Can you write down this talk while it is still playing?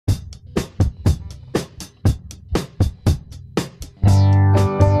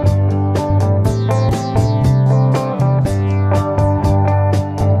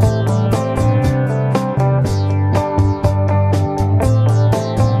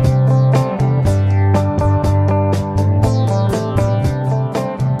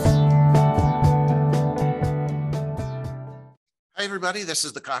everybody. This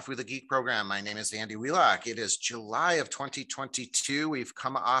is the Coffee with a Geek program. My name is Andy Wheelock. It is July of 2022. We've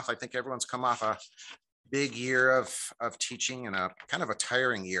come off, I think everyone's come off a big year of teaching and a kind of a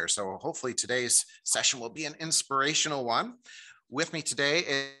tiring year. So hopefully today's session will be an inspirational one. With me today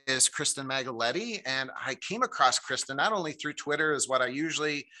is Cristen Magaletti, and I came across Cristen not only through Twitter is what I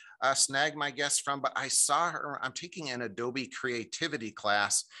usually snag my guests from, but I saw her, I'm taking an Adobe creativity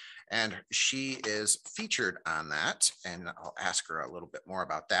class, and she is featured on that, and I'll ask her a little bit more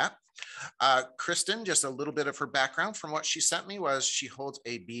about that. Cristen, just a little bit of her background from what she sent me was she holds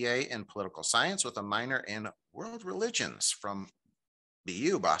a BA in political science with a minor in world religions from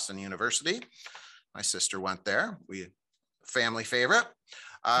BU, Boston University. My sister went there. Family favorite.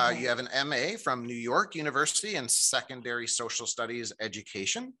 You have an MA from New York University in secondary social studies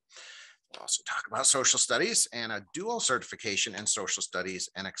education. We'll also talk about social studies and a dual certification in social studies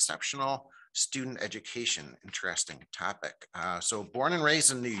and exceptional student education. Interesting topic. So born and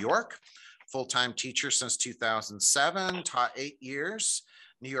raised in New York, full-time teacher since 2007, taught 8 years,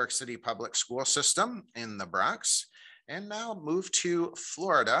 New York City public school system in the Bronx, and now moved to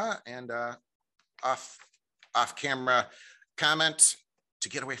Florida. And off camera comment, to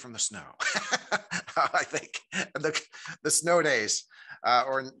get away from the snow. I think the snow days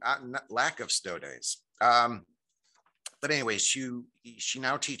or lack of snow days. But anyways, she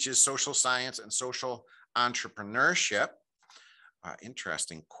now teaches social science and social entrepreneurship,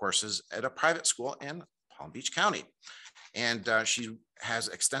 interesting courses at a private school in Palm Beach County. And she has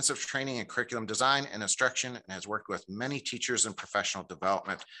extensive training in curriculum design and instruction and has worked with many teachers in professional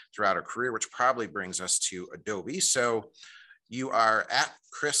development throughout her career, which probably brings us to Adobe. So you are at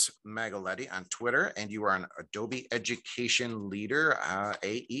Cristen Magaletti on Twitter, and you are an Adobe Education Leader,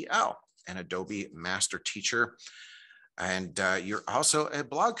 AEL, an Adobe Master Teacher. And you're also a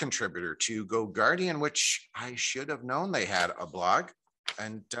blog contributor to Go Guardian, which I should have known they had a blog.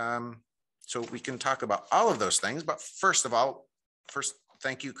 And so we can talk about all of those things. But first,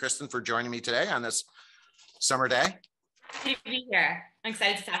 thank you, Cristen, for joining me today on this summer day. Happy to be here. I'm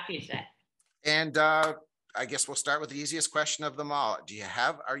excited to talk to you today. And I guess we'll start with the easiest question of them all.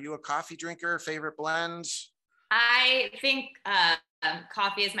 Are you a coffee drinker? Favorite blends? I think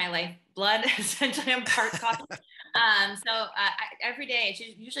coffee is my lifeblood. Essentially, I'm part coffee. Every day, it's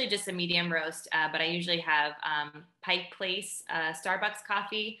usually just a medium roast, but I usually have Pike Place Starbucks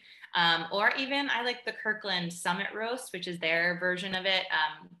coffee, or even I like the Kirkland Summit Roast, which is their version of it.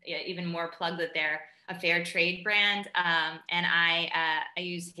 Even more plug that they're a fair trade brand, and I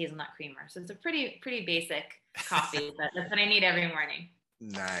use hazelnut creamer. So it's a pretty basic coffee, but that's what I need every morning.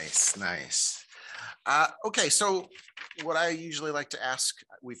 Nice. Okay, so what I usually like to ask,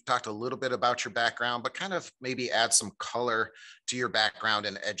 we've talked a little bit about your background, but kind of maybe add some color to your background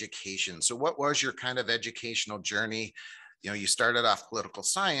in education. So what was your kind of educational journey? You know, you started off political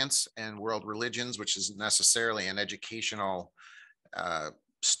science and world religions, which isn't necessarily an educational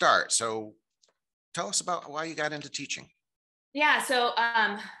start. So tell us about why you got into teaching. Yeah, so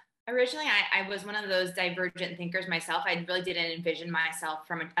originally I was one of those divergent thinkers myself. I really didn't envision myself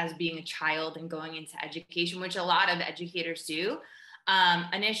as being a child and going into education, which a lot of educators do.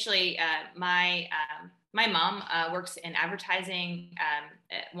 Initially, my mom works in advertising.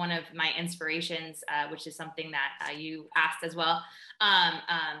 One of my inspirations, which is something that you asked as well.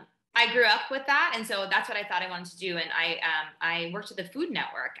 I grew up with that, and so that's what I thought I wanted to do. And I worked at the Food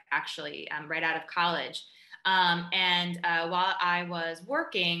Network actually right out of college. While I was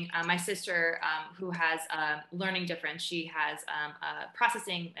working, my sister, who has learning difference, she has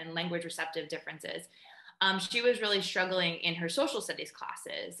processing and language receptive differences. She was really struggling in her social studies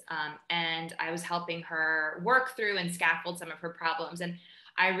classes, and I was helping her work through and scaffold some of her problems. And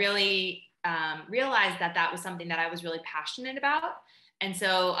I really realized that was something that I was really passionate about. And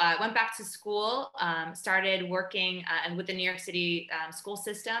so I went back to school, started working with the New York City school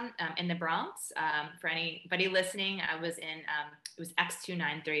system in the Bronx. For anybody listening, I was in, it was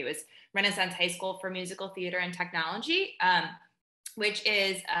X293. It was Renaissance High School for Musical Theater and Technology, which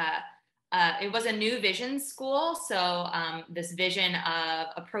is, it was a new vision school. So this vision of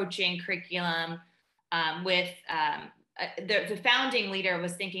approaching curriculum with, the founding leader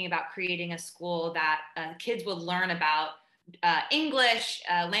was thinking about creating a school that kids would learn about English,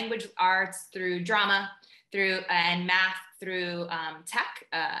 language arts through drama, and math through tech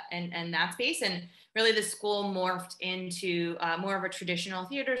and that space. And really the school morphed into more of a traditional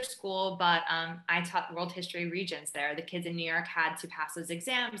theater school, but I taught world history regents there. The kids in New York had to pass those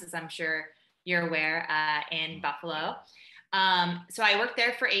exams, as I'm sure you're aware, in Buffalo. So I worked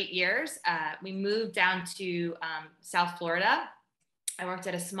there for 8 years. We moved down to South Florida. I worked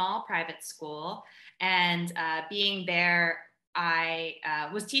at a small private school, and being there I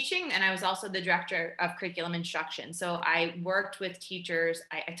was teaching, and I was also the director of curriculum instruction. So I worked with teachers.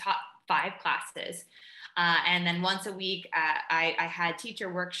 I taught 5 classes. And then once a week, I had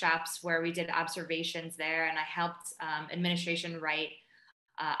teacher workshops where we did observations there, and I helped administration write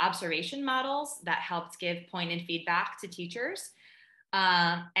observation models that helped give pointed feedback to teachers.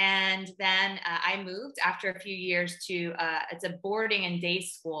 And then I moved after a few years to it's a boarding and day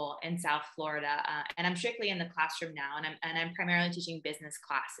school in South Florida, and I'm strictly in the classroom now, and I'm primarily teaching business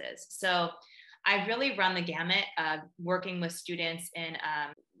classes. So I've really run the gamut of working with students in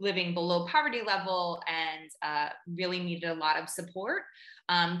living below poverty level and really needed a lot of support,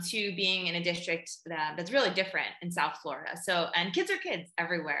 to being in a district that's really different in South Florida. So, and kids are kids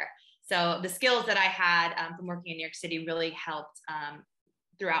everywhere. So the skills that I had from working in New York City really helped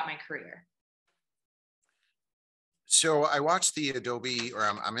throughout my career. So I watched the Adobe, or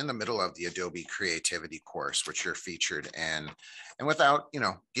I'm in the middle of the Adobe Creativity course, which you're featured in. And without,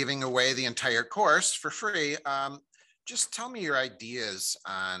 giving away the entire course for free, just tell me your ideas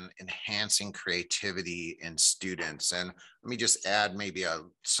on enhancing creativity in students. And let me just add maybe a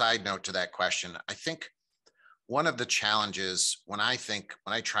side note to that question. I think one of the challenges when I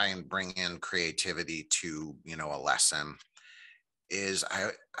try and bring in creativity to, a lesson is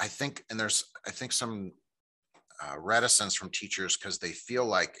I think some reticence from teachers because they feel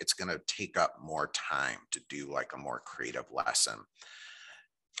like it's going to take up more time to do like a more creative lesson.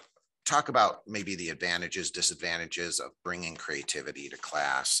 Talk about maybe the advantages, disadvantages of bringing creativity to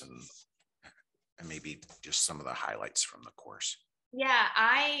class, and maybe just some of the highlights from the course. Yeah,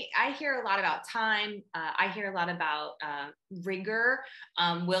 I hear a lot about time. I hear a lot about rigor.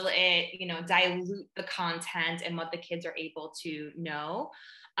 Will it, dilute the content and what the kids are able to know?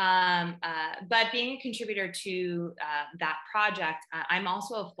 But being a contributor to that project, I'm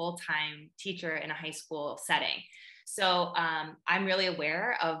also a full-time teacher in a high school setting. So I'm really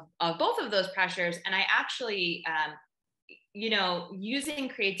aware of both of those pressures. And I actually, using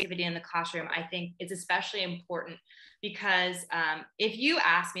creativity in the classroom, I think is especially important because if you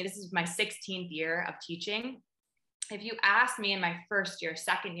ask me, this is my 16th year of teaching. If you ask me in my first year,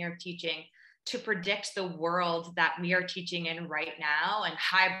 second year of teaching, to predict the world that we are teaching in right now and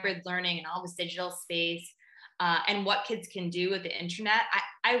hybrid learning and all this digital space and what kids can do with the internet,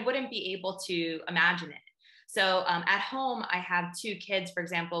 I wouldn't be able to imagine it. So at home, I have 2 kids, for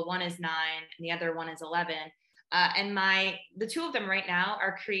example, one is 9 and the other one is 11. And the 2 of them right now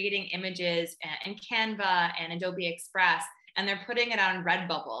are creating images in Canva and Adobe Express, and they're putting it on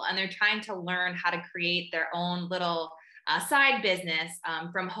Redbubble, and they're trying to learn how to create their own little side business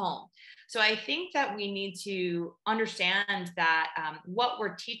from home. So I think that we need to understand that what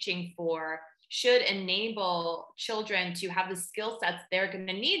we're teaching for should enable children to have the skill sets they're going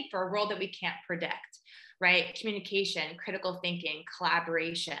to need for a world that we can't predict, right? Communication, critical thinking,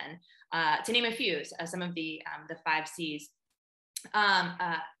 collaboration, to name a few, some of the 5 C's.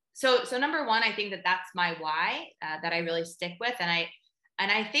 So number one, I think that that's my why that I really stick with. And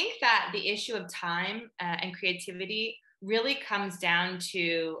I think that the issue of time and creativity really comes down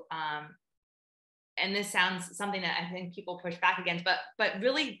to, and this sounds something that I think people push back against, but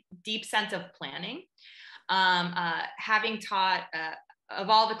really deep sense of planning. Having taught, of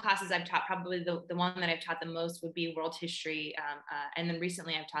all the classes I've taught, probably the one that I've taught the most would be world history. And then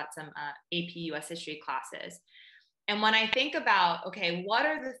recently I've taught some AP US history classes. And when I think about, okay, what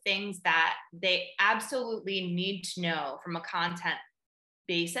are the things that they absolutely need to know from a content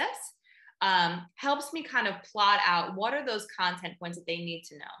basis, helps me kind of plot out what are those content points that they need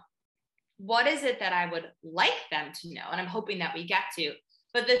to know. What is it that I would like them to know? And I'm hoping that we get to.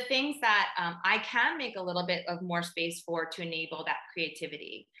 But the things that I can make a little bit of more space for to enable that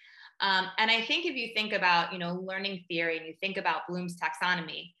creativity. And I think if you think about, learning theory and you think about Bloom's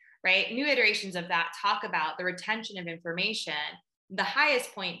taxonomy, right? New iterations of that talk about the retention of information, the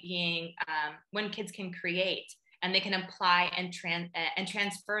highest point being when kids can create and they can apply and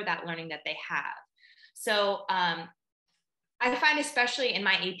transfer that learning that they have. So I find, especially in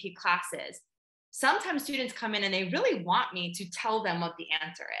my AP classes, sometimes students come in and they really want me to tell them what the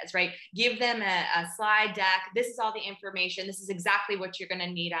answer is, right? Give them a slide deck. This is all the information. This is exactly what you're going to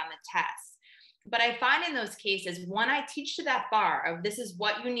need on the test. But I find in those cases, when I teach to that bar of this is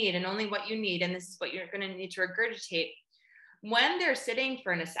what you need and only what you need, and this is what you're going to need to regurgitate, when they're sitting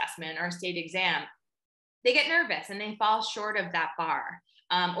for an assessment or a state exam, they get nervous and they fall short of that bar,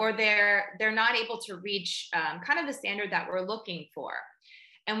 or they're not able to reach kind of the standard that we're looking for.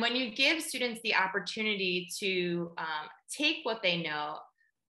 And when you give students the opportunity to take what they know,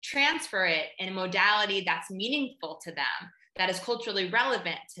 transfer it in a modality that's meaningful to them, that is culturally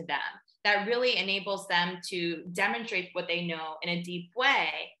relevant to them, that really enables them to demonstrate what they know in a deep way,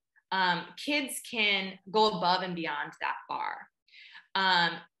 kids can go above and beyond that bar.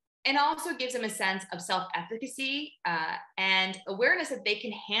 And also gives them a sense of self-efficacy and awareness that they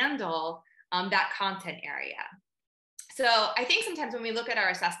can handle that content area. So I think sometimes when we look at our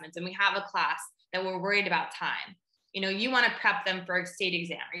assessments and we have a class that we're worried about time, you want to prep them for a state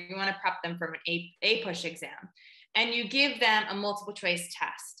exam, or you want to prep them for an A-push exam, and you give them a multiple choice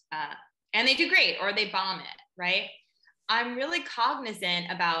test, and they do great or they bomb it, right? I'm really cognizant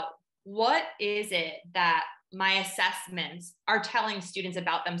about what is it that my assessments are telling students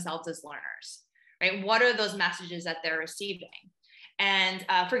about themselves as learners, right? What are those messages that they're receiving? And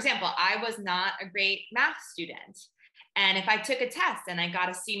for example, I was not a great math student. And if I took a test and I got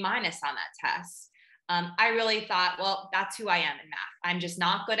a C- on that test, I really thought, well, that's who I am in math. I'm just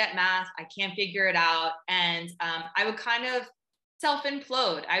not good at math. I can't figure it out. And I would kind of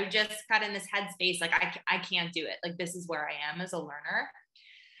self-implode. I would just got in this headspace, like, I can't do it. Like, this is where I am as a learner.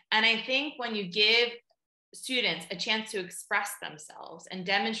 And I think when you give students a chance to express themselves and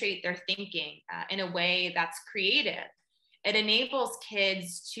demonstrate their thinking in a way that's creative, it enables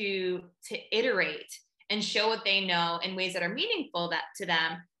kids to iterate and show what they know in ways that are meaningful to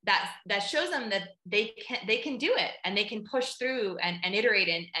them, that shows them that they can do it, and they can push through and iterate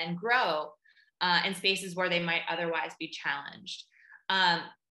and grow in spaces where they might otherwise be challenged.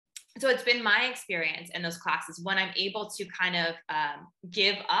 So it's been my experience in those classes, when I'm able to kind of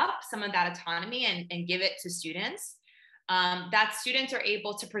give up some of that autonomy and give it to students, that students are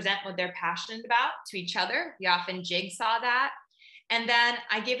able to present what they're passionate about to each other. We often jigsaw that. And then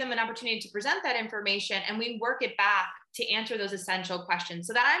I give them an opportunity to present that information, and we work it back to answer those essential questions,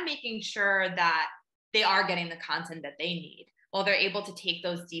 so that I'm making sure that they are getting the content that they need while they're able to take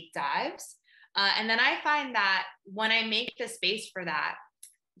those deep dives. And then I find that when I make the space for that,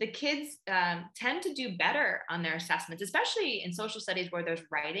 the kids tend to do better on their assessments, especially in social studies where there's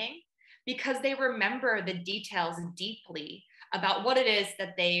writing, because they remember the details deeply about what it is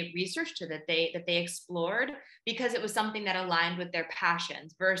that they researched, or that they explored, because it was something that aligned with their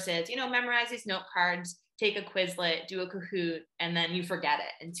passions, versus, memorize these note cards, take a Quizlet, do a Kahoot, and then you forget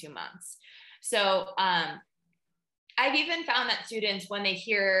it in 2 months. So I've even found that students, when they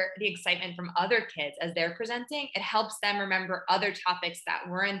hear the excitement from other kids as they're presenting, it helps them remember other topics that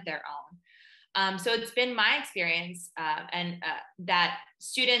weren't their own. So it's been my experience that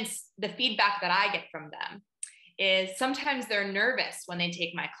students, the feedback that I get from them is sometimes they're nervous when they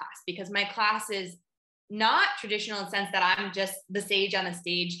take my class, because my class is not traditional in the sense that I'm just the sage on the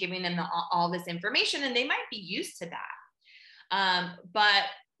stage giving them all this information, and they might be used to that. But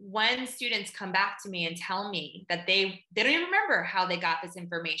when students come back to me and tell me that they don't even remember how they got this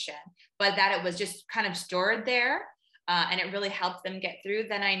information, but that it was just kind of stored there, and it really helped them get through,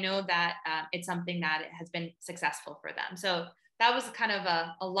 then I know that it's something that it has been successful for them. So that was kind of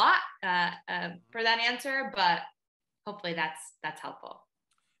a lot for that answer, but hopefully that's helpful.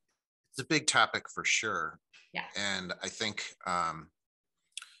 It's a big topic for sure. Yeah. And I think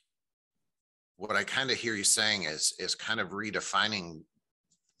what I kind of hear you saying is kind of redefining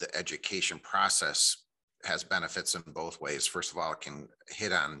the education process has benefits in both ways. First of all, it can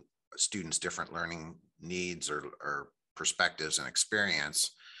hit on students' different learning needs or perspectives and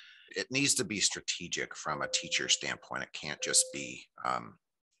experience. It needs to be strategic from a teacher standpoint. It can't just be,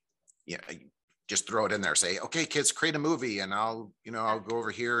 just throw it in there, say, okay, kids, create a movie, and I'll go over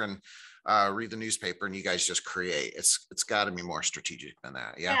here and read the newspaper, and you guys just create. It's got to be more strategic than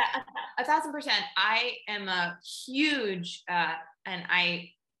that. Yeah. 1,000%. I am a huge, and I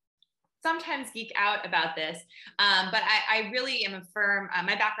sometimes geek out about this, but I really am a firm,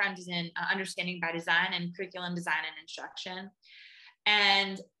 my background is in understanding by design and curriculum design and instruction.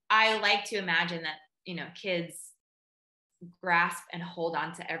 And I like to imagine that, kids grasp and hold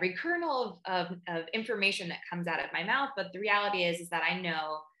on to every kernel of information that comes out of my mouth. But the reality is that I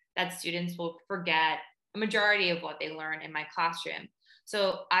know that students will forget a majority of what they learn in my classroom.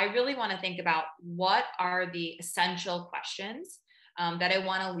 So I really want to think about what are the essential questions that I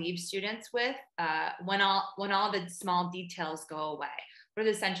want to leave students with when all the small details go away. What are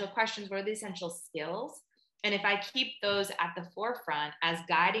the essential questions? What are the essential skills? And if I keep those at the forefront as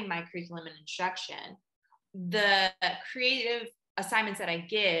guiding my curriculum and instruction, the creative assignments that I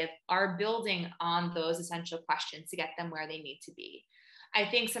give are building on those essential questions to get them where they need to be. I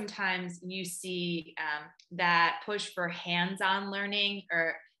think sometimes you see that push for hands-on learning,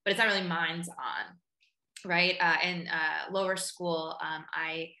 but it's not really minds-on, right? In lower school,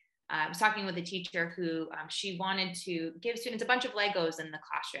 I was talking with a teacher who she wanted to give students a bunch of Legos in the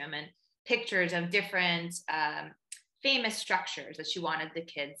classroom and pictures of different famous structures that she wanted the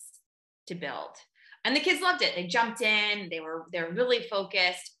kids to build. And the kids loved it. They jumped in, they were really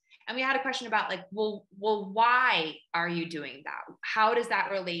focused. And we had a question about like, well, why are you doing that? How does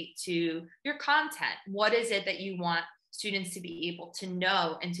that relate to your content? What is it that you want students to be able to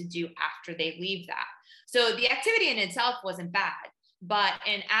know and to do after they leave that? So the activity in itself wasn't bad, but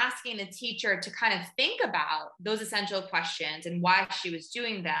in asking the teacher to kind of think about those essential questions and why she was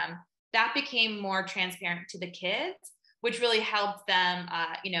doing them, that became more transparent to the kids, which really helped them,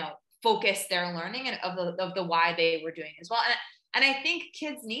 focus their learning and of the why they were doing it as well. And I think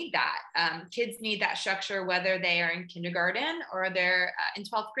kids need that. Kids need that structure, whether they are in kindergarten or they're in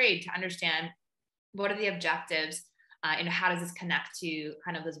 12th grade, to understand what are the objectives, how does this connect to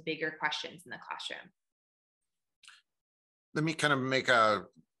kind of those bigger questions in the classroom. Let me kind of make a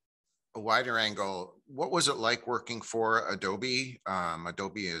wider angle. What was it like working for Adobe?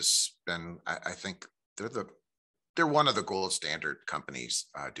 Adobe has been, I think they're one of the gold standard companies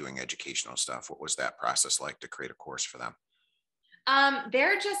doing educational stuff. What was that process like to create a course for them?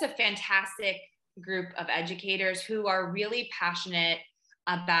 They're just a fantastic group of educators who are really passionate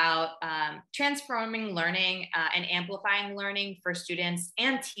about transforming learning and amplifying learning for students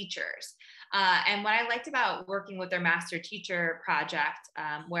and teachers. And what I liked about working with their master teacher project,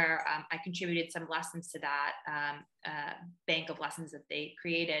 where I contributed some lessons to that bank of lessons that they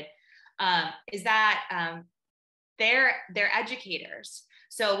created, is that they're educators.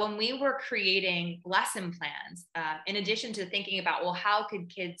 So when we were creating lesson plans, in addition to thinking about, well, how could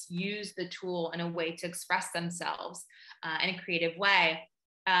kids use the tool in a way to express themselves in a creative way,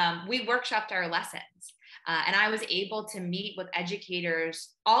 we workshopped our lessons. And I was able to meet with educators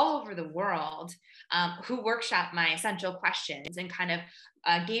all over the world who workshopped my essential questions and kind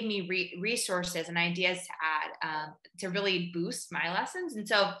of gave me resources and ideas to add to really boost my lessons. And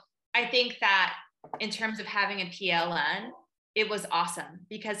so I think that in terms of having a PLN, it was awesome,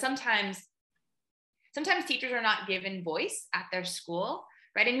 because sometimes teachers are not given voice at their school,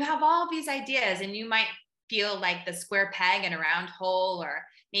 right? And you have all these ideas and you might feel like the square peg in a round hole, or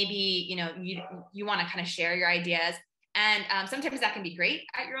maybe, you want to kind of share your ideas. And sometimes that can be great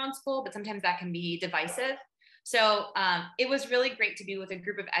at your own school, but sometimes that can be divisive. So it was really great to be with a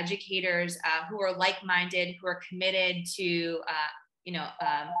group of educators who are like-minded, who are committed to,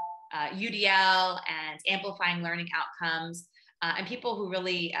 UDL and amplifying learning outcomes, and people who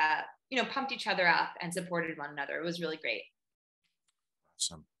really, pumped each other up and supported one another. It was really great.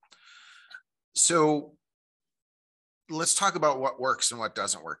 Awesome. So let's talk about what works and what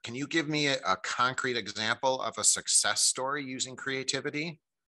doesn't work. Can you give me a concrete example of a success story using creativity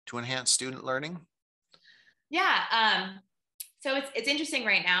to enhance student learning? Yeah. So it's interesting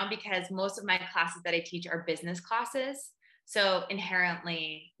right now because most of my classes that I teach are business classes. So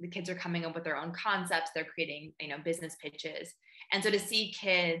inherently, the kids are coming up with their own concepts. They're creating, business pitches. And so to see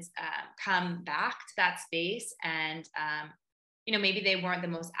kids come back to that space and, maybe they weren't the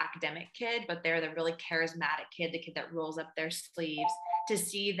most academic kid, but they're the really charismatic kid, the kid that rolls up their sleeves, to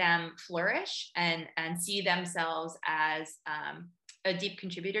see them flourish and see themselves as a deep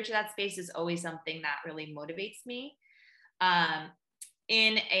contributor to that space is always something that really motivates me.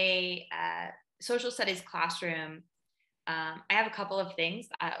 In a social studies classroom, I have a couple of things,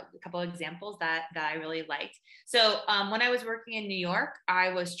 a couple of examples that I really liked. So when I was working in New York, I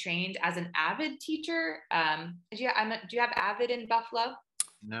was trained as an Avid teacher. Do you have Avid in Buffalo?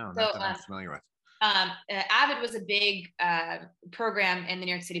 No, not that I'm familiar with. Avid was a big program in the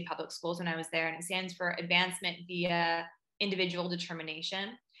New York City public schools when I was there, and it stands for Advancement via Individual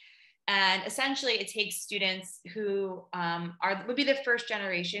Determination. And essentially, it takes students who would be the first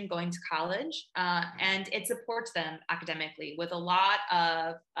generation going to college, and it supports them academically with a lot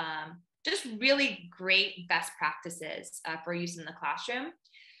of just really great best practices for use in the classroom.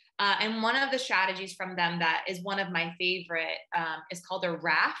 And one of the strategies from them that is one of my favorite is called a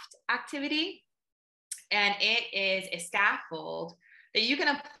raft activity. And it is a scaffold that you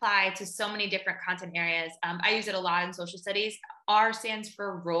can apply to so many different content areas. I use it a lot in social studies. R stands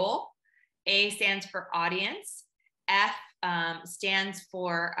for role, A stands for audience, F stands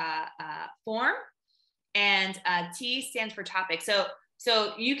for form, and T stands for topic.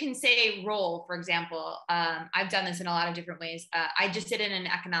 So you can say role, for example. I've done this in a lot of different ways. I just did it in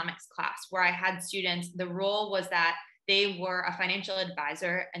an economics class where I had students, the role was that they were a financial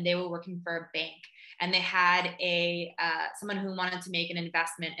advisor and they were working for a bank. And they had someone who wanted to make an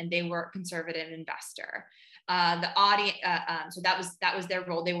investment, and they were a conservative investor. The audience, so that was their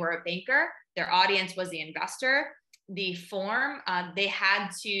role. They were a banker. Their audience was the investor. The form, they had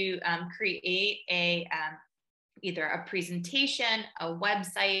to create either a presentation, a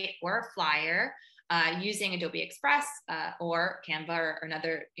website, or a flyer using Adobe Express or Canva or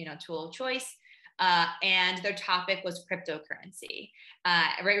another tool of choice. And their topic was cryptocurrency,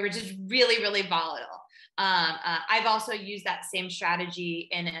 right, which is really, really volatile. I've also used that same strategy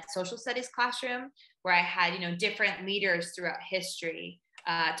in a social studies classroom where I had, different leaders throughout history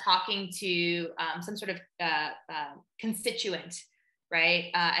talking to some sort of constituent,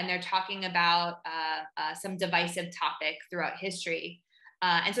 right? And they're talking about some divisive topic throughout history.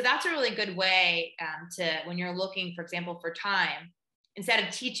 And so that's a really good way to, when you're looking, for example, for time, instead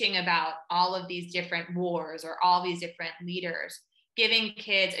of teaching about all of these different wars or all these different leaders, giving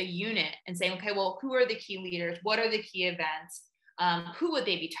kids a unit and saying, okay, well, who are the key leaders? What are the key events? Who would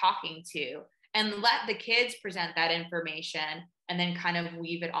they be talking to? And let the kids present that information and then kind of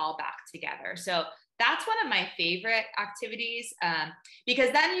weave it all back together. So that's one of my favorite activities,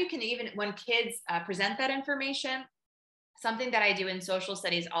 because then you can even, when kids present that information, something that I do in social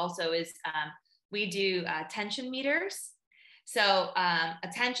studies also is we do attention meters. So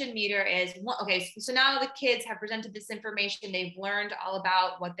attention meter is, okay, so now the kids have presented this information, they've learned all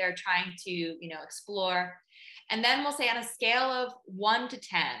about what they're trying to, explore. And then we'll say on a scale of 1 to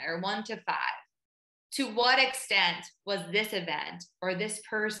 10 or 1 to 5, to what extent was this event or this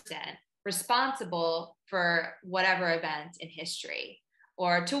person responsible for whatever event in history?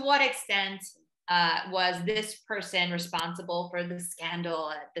 Or to what extent was this person responsible for the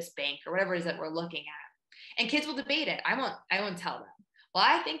scandal at this bank or whatever it is that we're looking at? And kids will debate it. I won't tell them, well,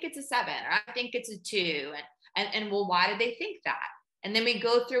 I think it's a 7 or I think it's a 2. And well, why did they think that? And then we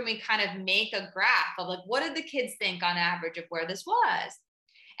go through and we kind of make a graph of like, what did the kids think on average of where this was?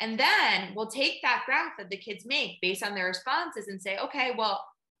 And then we'll take that graph that the kids make based on their responses and say, okay, well,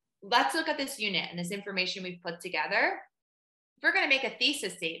 let's look at this unit and this information we've put together. If we're going to make a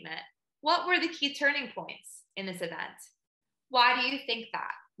thesis statement, what were the key turning points in this event? Why do you think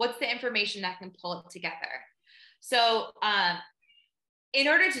that? What's the information that can pull it together? So in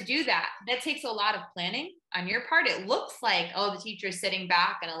order to do that, that takes a lot of planning on your part. It looks like, oh, the teacher is sitting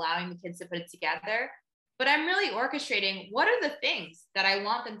back and allowing the kids to put it together. But I'm really orchestrating, what are the things that I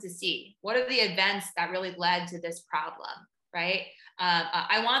want them to see? What are the events that really led to this problem, right?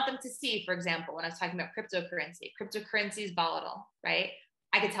 I want them to see, for example, when I was talking about cryptocurrency is volatile, right?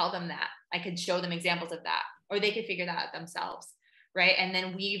 I could tell them that. I could show them examples of that, or they could figure that out themselves, right? And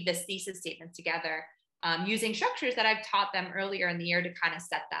then weave this thesis statement together using structures that I've taught them earlier in the year to kind of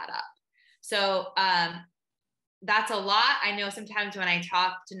set that up. So that's a lot. I know sometimes when I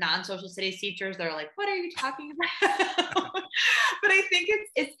talk to non-social studies teachers, they're like, what are you talking about? But I think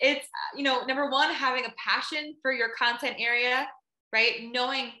it's number one, having a passion for your content area, right?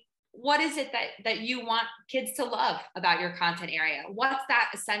 Knowing what is it that you want kids to love about your content area? What's that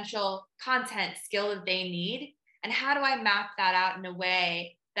essential content skill that they need? And how do I map that out in a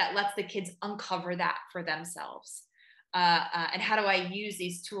way that lets the kids uncover that for themselves? And how do I use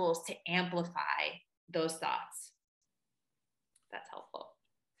these tools to amplify those thoughts? That's helpful.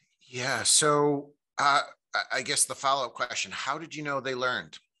 Yeah. So I guess the follow-up question, how did you know they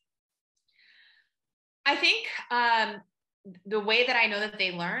learned? I think the way that I know that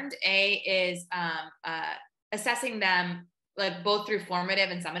they learned, is assessing them like both through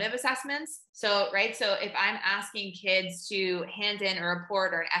formative and summative assessments. So, right. So if I'm asking kids to hand in a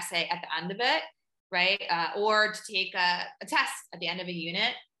report or an essay at the end of it, right. Or to take a test at the end of a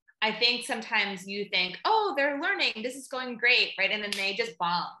unit, I think sometimes you think, oh, they're learning, this is going great, right? And then they just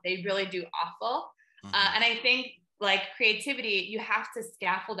bomb. They really do awful. Mm-hmm. And I think like creativity, you have to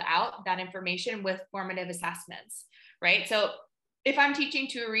scaffold out that information with formative assessments, right? So if I'm teaching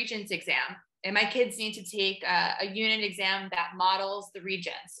to a Regents exam and my kids need to take a unit exam that models the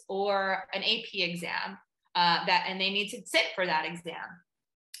Regents or an AP exam and they need to sit for that exam,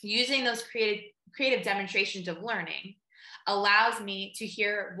 using those creative demonstrations of learning allows me to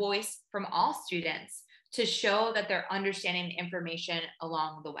hear voice from all students to show that they're understanding the information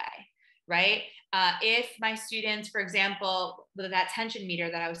along the way, right? If my students, for example, with that tension meter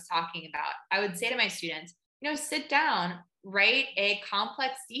that I was talking about, I would say to my students, sit down, write a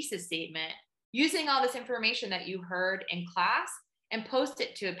complex thesis statement using all this information that you heard in class and post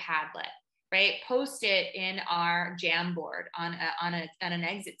it to a Padlet, right? Post it in our Jamboard on an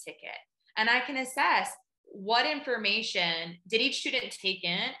exit ticket. And I can assess what information did each student take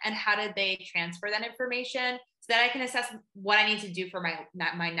in and how did they transfer that information so that I can assess what I need to do for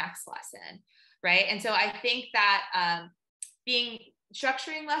my next lesson, right? And so I think that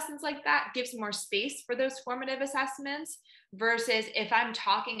structuring lessons like that gives more space for those formative assessments versus if I'm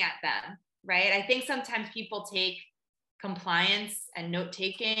talking at them, right? I think sometimes people take compliance and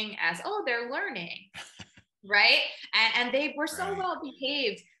note-taking as, oh, they're learning. right? And they were so Right. well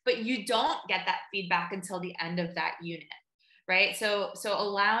behaved, but you don't get that feedback until the end of that unit, right? So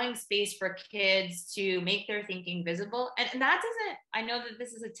allowing space for kids to make their thinking visible, and that doesn't, I know that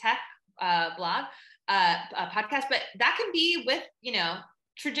this is a tech blog, a podcast, but that can be with,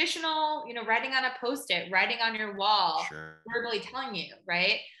 traditional, writing on a post-it, writing on your wall, Sure. verbally telling you,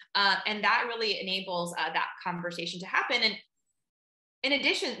 right? And that really enables that conversation to happen. And in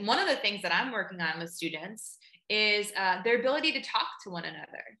addition, one of the things that I'm working on with students is their ability to talk to one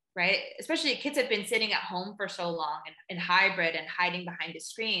another, right? Especially kids have been sitting at home for so long and hybrid and hiding behind a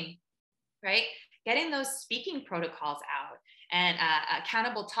screen, right? Getting those speaking protocols out and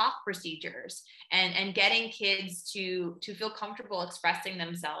accountable talk procedures, and getting kids to feel comfortable expressing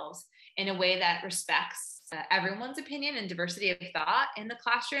themselves in a way that respects everyone's opinion and diversity of thought in the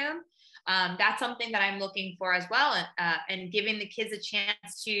classroom. That's something that I'm looking for as well, and giving the kids a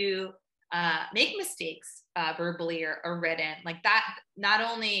chance to make mistakes verbally or written. Like that not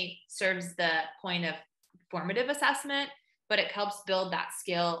only serves the point of formative assessment, but it helps build that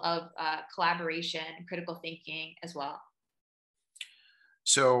skill of collaboration and critical thinking as well.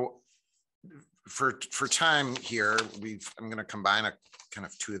 So for time here, I'm going to combine a kind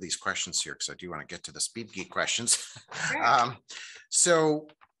of two of these questions here, because I do want to get to the Speed Geek questions. Sure. So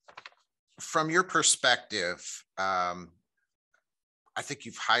from your perspective, I think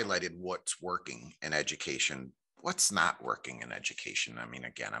you've highlighted what's working in education. What's not working in education? I mean,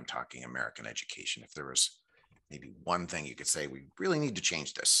 again, I'm talking American education. If there was maybe one thing you could say, we really need to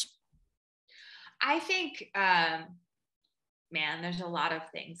change this. I think, man, there's a lot of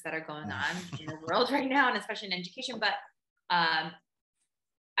things that are going on in the world right now, and especially in education. But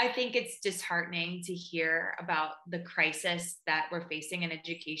I think it's disheartening to hear about the crisis that we're facing in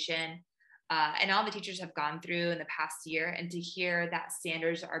education, and all the teachers have gone through in the past year, and to hear that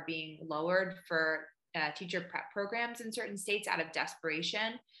standards are being lowered for teacher prep programs in certain states out of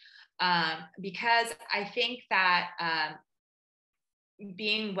desperation. Because I think that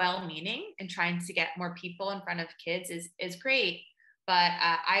being well-meaning and trying to get more people in front of kids is great. But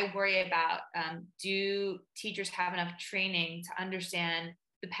I worry about, do teachers have enough training to understand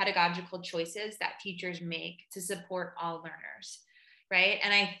the pedagogical choices that teachers make to support all learners, right?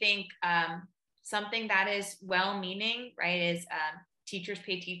 And I think something that is well-meaning, right, is Teachers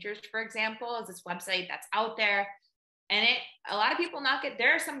Pay Teachers, for example, is this website that's out there. And a lot of people knock it.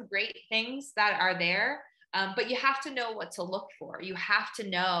 There are some great things that are there, but you have to know what to look for. You have to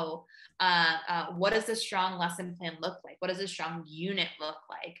know what does a strong lesson plan look like? What does a strong unit look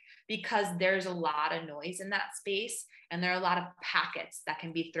like? Because there's a lot of noise in that space, and there are a lot of packets that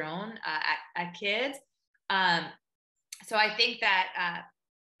can be thrown at kids. So I think that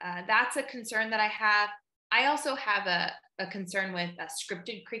that's a concern that I have. I also have a concern with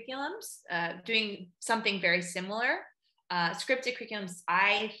scripted curriculums, doing something very similar. Scripted curriculums,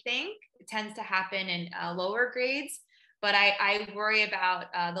 I think, tends to happen in lower grades, but I worry about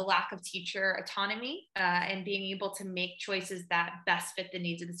the lack of teacher autonomy and being able to make choices that best fit the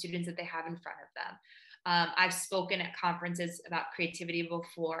needs of the students that they have in front of them. I've spoken at conferences about creativity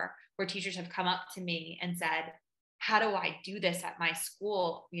before, where teachers have come up to me and said, how do I do this at my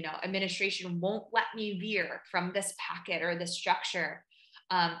school? Administration won't let me veer from this packet or this structure.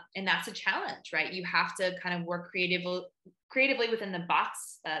 And that's a challenge, right? You have to kind of work creatively within the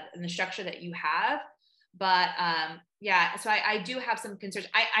box and the structure that you have. But yeah, so I do have some concerns.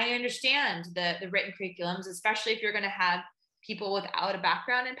 I understand the written curriculums, especially if you're going to have people without a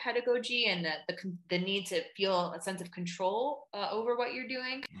background in pedagogy and the need to feel a sense of control over what you're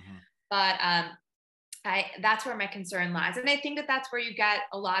doing. Mm-hmm. But that's where my concern lies. And I think that that's where you get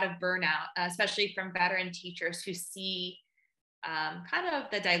a lot of burnout, especially from veteran teachers who see kind of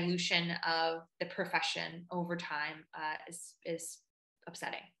the dilution of the profession over time is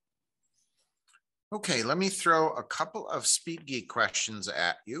upsetting. Okay, let me throw a couple of Speed Geek questions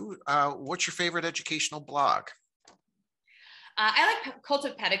at you. What's your favorite educational blog? I like Cult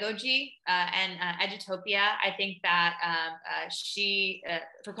of Pedagogy and Edutopia. I think that she,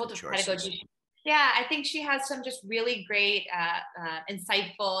 for Cult of Pedagogy, yeah, I think she has some just really great,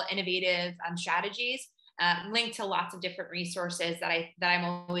 insightful, innovative strategies. Linked to lots of different resources that I'm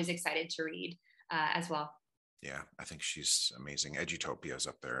always excited to read as well. Yeah, I think she's amazing. Edutopia is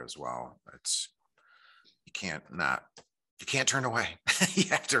up there as well. You can't turn away. You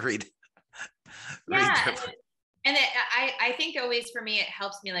have to read. Yeah, and I think always for me it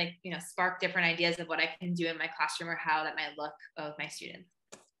helps me spark different ideas of what I can do in my classroom or how that might look with my students.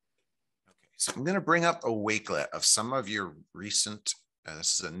 Okay, so I'm going to bring up a wakelet of some of your recent.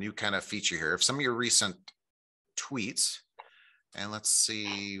 This is a new kind of feature here. Of some of your recent tweets, And let's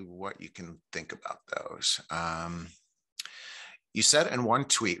see what you can think about those. You said in one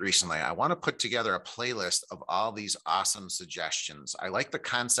tweet recently, I want to put together a playlist of all these awesome suggestions. I like the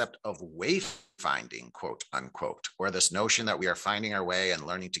concept of wayfinding, quote unquote, or this notion that we are finding our way and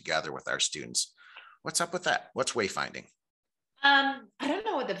learning together with our students. What's up with that? What's wayfinding? I don't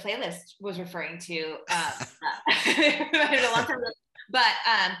know what the playlist was referring to. A long time ago. But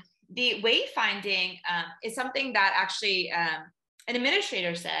the wayfinding is something that actually an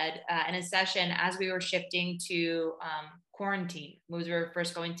administrator said in a session as we were shifting to quarantine, when we were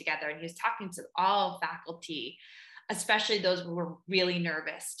first going together, and he was talking to all faculty, especially those who were really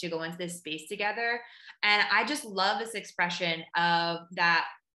nervous to go into this space together. And I just love this expression of that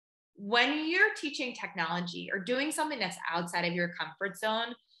when you're teaching technology or doing something that's outside of your comfort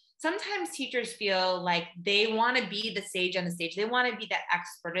zone, sometimes teachers feel like they want to be the sage on the stage. They want to be that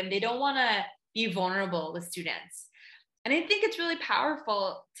expert and they don't want to be vulnerable with students. And I think it's really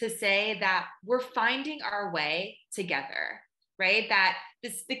powerful to say that we're finding our way together, right? That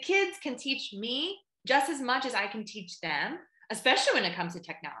the kids can teach me just as much as I can teach them, especially when it comes to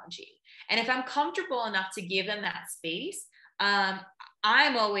technology. And if I'm comfortable enough to give them that space,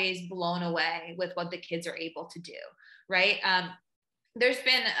 I'm always blown away with what the kids are able to do, right? There's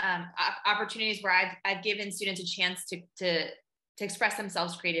been opportunities where I've given students a chance to express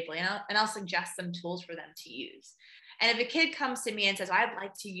themselves creatively, and I'll suggest some tools for them to use. And if a kid comes to me and says, I'd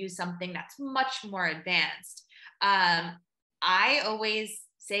like to use something that's much more advanced, I always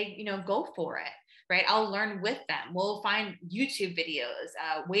say, go for it, right? I'll learn with them. We'll find YouTube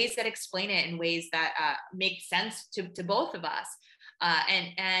videos, ways that explain it in ways that make sense to both of us.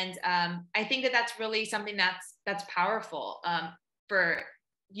 And I think that that's really something that's powerful for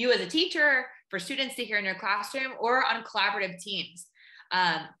you as a teacher, for students to hear in your classroom, or on collaborative teams.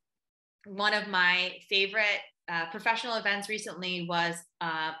 One of my favorite professional events recently was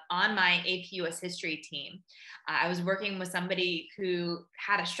on my AP US history team. I was working with somebody who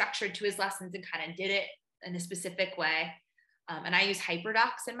had a structure to his lessons and kind of did it in a specific way. And I use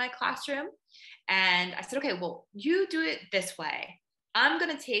HyperDocs in my classroom. And I said, okay, well, you do it this way. I'm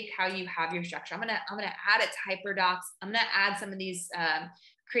going to take how you have your structure. I'm going to add it to HyperDocs. I'm going to add some of these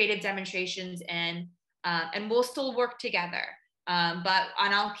creative demonstrations in, and we'll still work together. And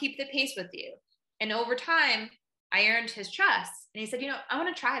I'll keep the pace with you. And over time, I earned his trust. And he said, I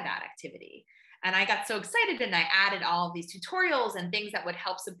want to try that activity. And I got so excited, and I added all of these tutorials and things that would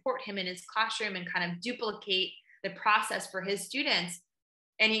help support him in his classroom and kind of duplicate the process for his students.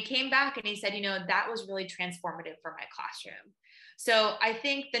 And he came back and he said, that was really transformative for my classroom. So I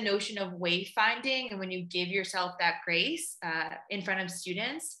think the notion of wayfinding, and when you give yourself that grace in front of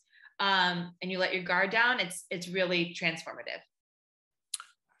students and you let your guard down, it's really transformative.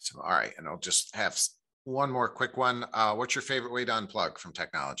 So, all right. And I'll just have one more quick one. What's your favorite way to unplug from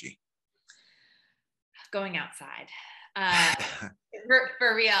technology? Going outside.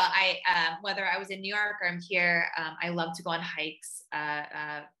 For real, whether I was in New York or I'm here, I love to go on hikes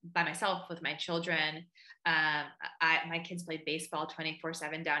by myself with my children. My kids play baseball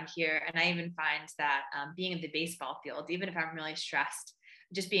 24/7 down here. And I even find that being in the baseball field, even if I'm really stressed,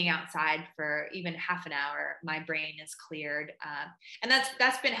 just being outside for even half an hour, my brain is cleared. And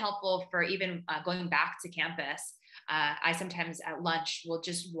that's been helpful for even going back to campus. I sometimes at lunch will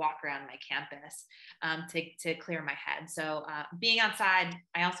just walk around my campus to clear my head. So being outside,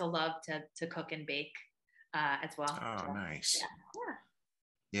 I also love to cook and bake as well. Oh, so, nice. Yeah.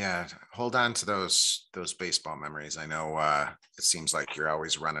 Yeah, hold on to those baseball memories. I know it seems like you're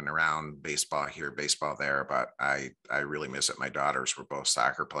always running around, baseball here, baseball there, but I really miss it. My daughters were both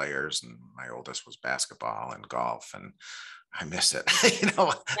soccer players, and my oldest was basketball and golf, and I miss it.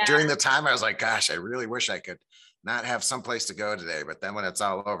 During the time I was like, gosh, I really wish I could not have someplace to go today. But then when it's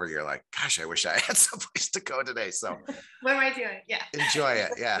all over, you're like, gosh, I wish I had someplace to go today. So what am I doing? Yeah. Enjoy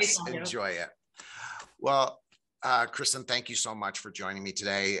it. Yes, enjoy it. Well, Cristen, thank you so much for joining me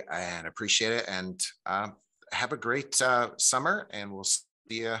today, and appreciate it. And have a great summer, and we'll see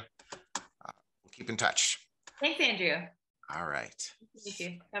you. We'll keep in touch. Thanks, Andrew. All right. You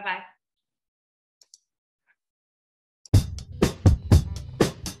too. Bye-bye.